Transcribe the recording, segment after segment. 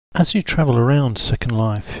As you travel around Second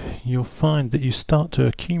Life, you'll find that you start to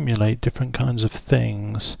accumulate different kinds of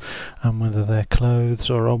things, and whether they're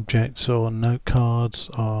clothes or objects or note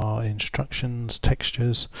cards or instructions,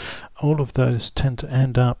 textures, all of those tend to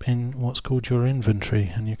end up in what's called your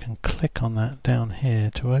inventory, and you can click on that down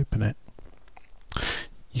here to open it.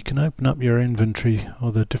 You can open up your inventory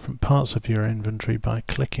or the different parts of your inventory by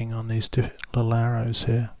clicking on these little arrows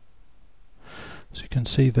here. So you can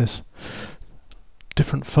see there's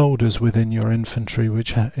different folders within your inventory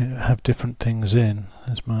which have different things in.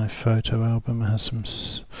 There's my photo album, has some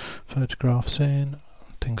photographs in,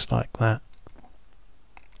 things like that.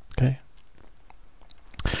 Okay.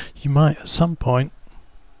 You might at some point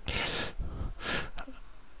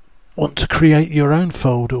want to create your own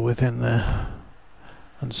folder within there,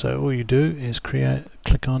 and so all you do is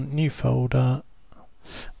click on new folder,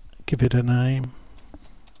 give it a name,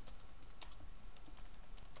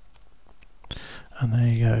 and there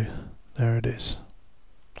you go, there it is.